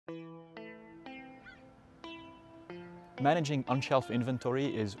Managing on-shelf inventory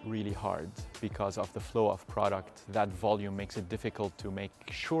is really hard because of the flow of product. That volume makes it difficult to make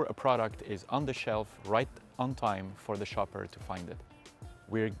sure a product is on the shelf right on time for the shopper to find it.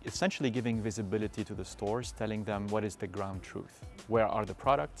 We're essentially giving visibility to the stores, telling them what is the ground truth. Where are the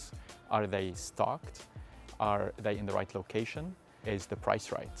products? Are they stocked? Are they in the right location? Is the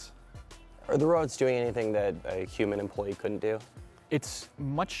price right? Are the robots doing anything that a human employee couldn't do? It's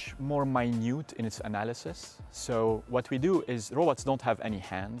much more minute in its analysis. So what we do is robots don't have any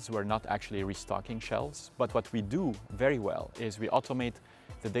hands. We're not actually restocking shelves. But what we do very well is we automate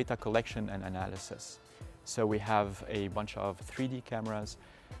the data collection and analysis. So we have a bunch of 3D cameras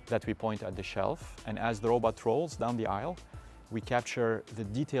that we point at the shelf. And as the robot rolls down the aisle, we capture the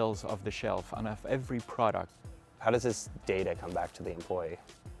details of the shelf and of every product. How does this data come back to the employee?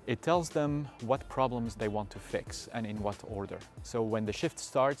 It tells them what problems they want to fix and in what order. So when the shift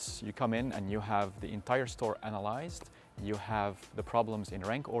starts, you come in and you have the entire store analyzed, you have the problems in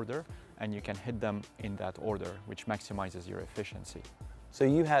rank order, and you can hit them in that order, which maximizes your efficiency. So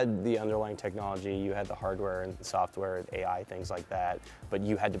you had the underlying technology, you had the hardware and the software, AI, things like that, but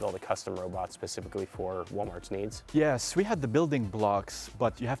you had to build a custom robot specifically for Walmart's needs? Yes, we had the building blocks,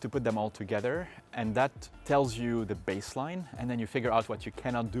 but you have to put them all together, and that tells you the baseline, and then you figure out what you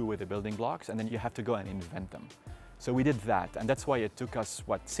cannot do with the building blocks, and then you have to go and invent them. So we did that, and that's why it took us,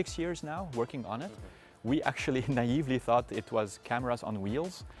 6 years now working on it? We actually naively thought it was cameras on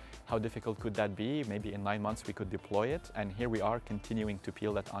wheels. How difficult could that be? Maybe in 9 months we could deploy it, and here we are continuing to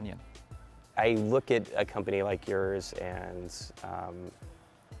peel that onion. I look at a company like yours and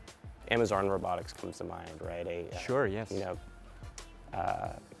Amazon Robotics comes to mind, right? Sure, yes.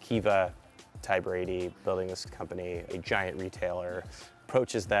 Kiva, Ty Brady, building this company, a giant retailer,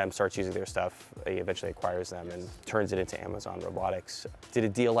 approaches them, starts using their stuff, he eventually acquires them and turns it into Amazon Robotics. Did a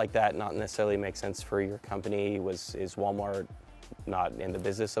deal like that not necessarily make sense for your company? Is Walmart not in the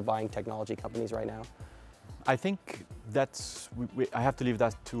business of buying technology companies right now? I think I have to leave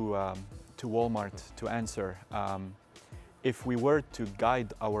that to Walmart to answer. If we were to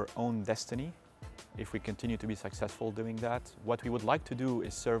guide our own destiny, if we continue to be successful doing that, what we would like to do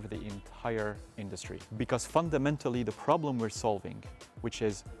is serve the entire industry. Because fundamentally the problem we're solving, which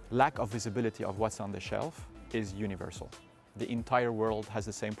is lack of visibility of what's on the shelf, is universal. The entire world has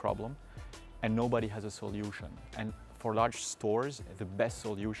the same problem and nobody has a solution. And for large stores, the best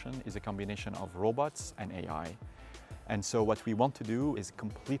solution is a combination of robots and AI. And so what we want to do is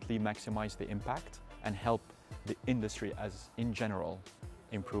completely maximize the impact and help the industry as in general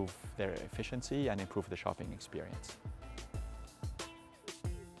improve their efficiency and improve the shopping experience.